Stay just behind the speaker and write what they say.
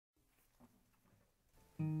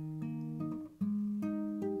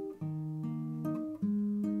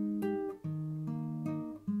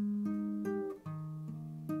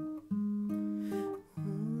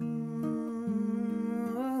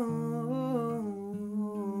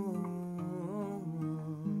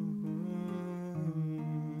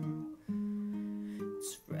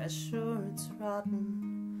sure it's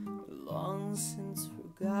rotten, long since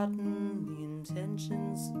forgotten, the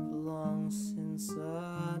intentions of long since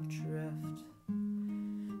adrift.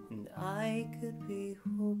 And I could be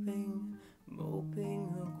hoping,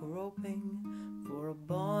 moping or groping for a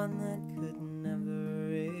bond that could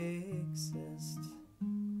never exist.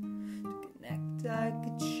 To connect I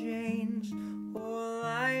could change, whole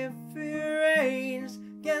life rearranged.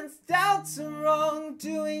 Against doubts and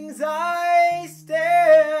wrongdoings I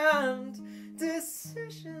stand,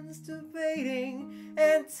 decisions debating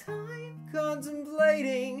and time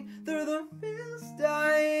contemplating. Through the mist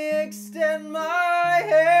I extend my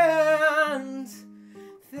hand.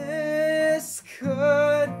 This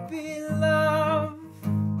could be love,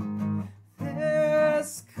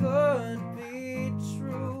 this could be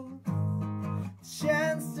truth,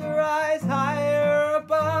 chance to rise higher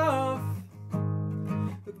above,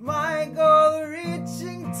 with my goal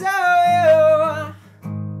reaching to you.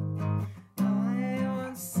 I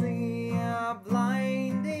would see a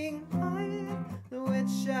blinding light to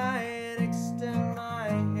which I'd extend my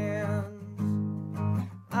hand.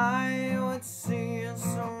 I would see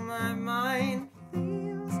so my mind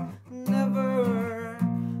feels never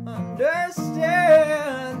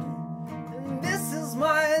understand. And this is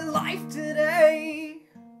my life today.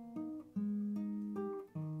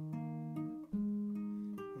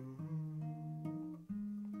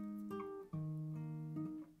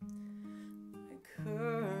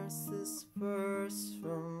 Curse this verse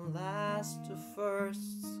from last to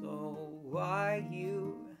first, so why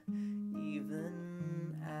you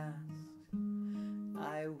even ask?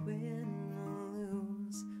 I win or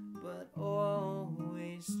lose, but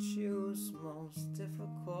always choose most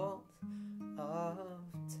difficult of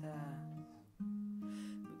tasks.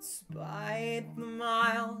 But despite the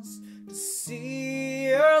miles to see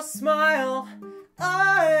your smile,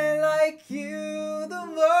 I like you the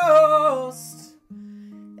most.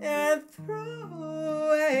 And throw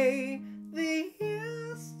away the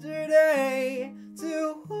yesterday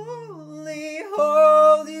to only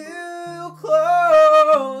hold you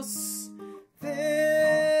close.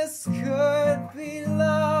 This could be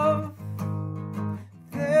love,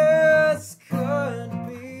 this could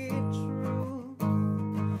be true,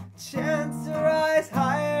 chance to rise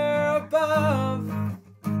higher above,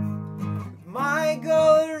 with my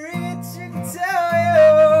goal reaching to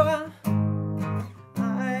you.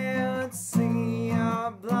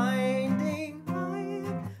 Blinding light,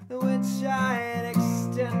 which I'd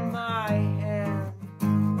extend my hand.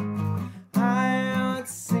 I would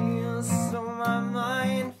see so my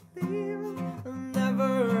mind feels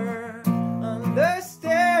never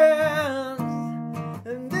understand.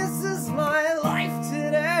 And this is my life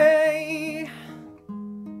today.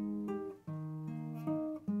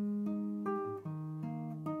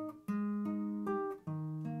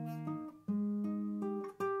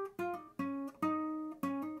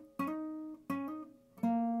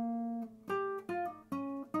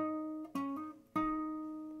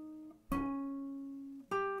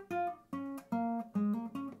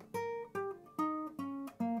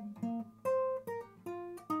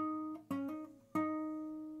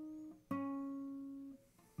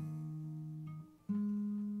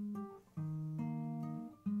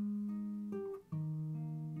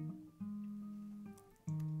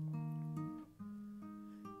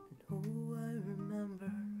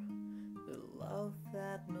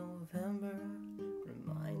 That November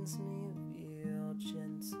reminds me of your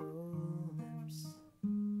gentle lips.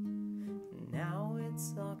 Now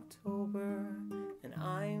it's October and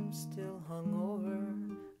I'm still hungover,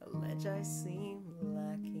 a ledge I seem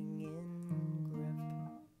lacking in grip.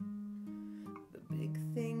 The big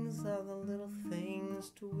things are the little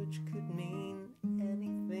things to which could mean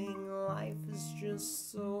anything. Life is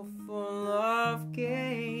just so full of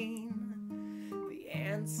gain. The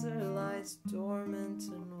answer lies dormant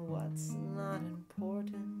in what's not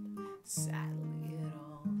important. Sadly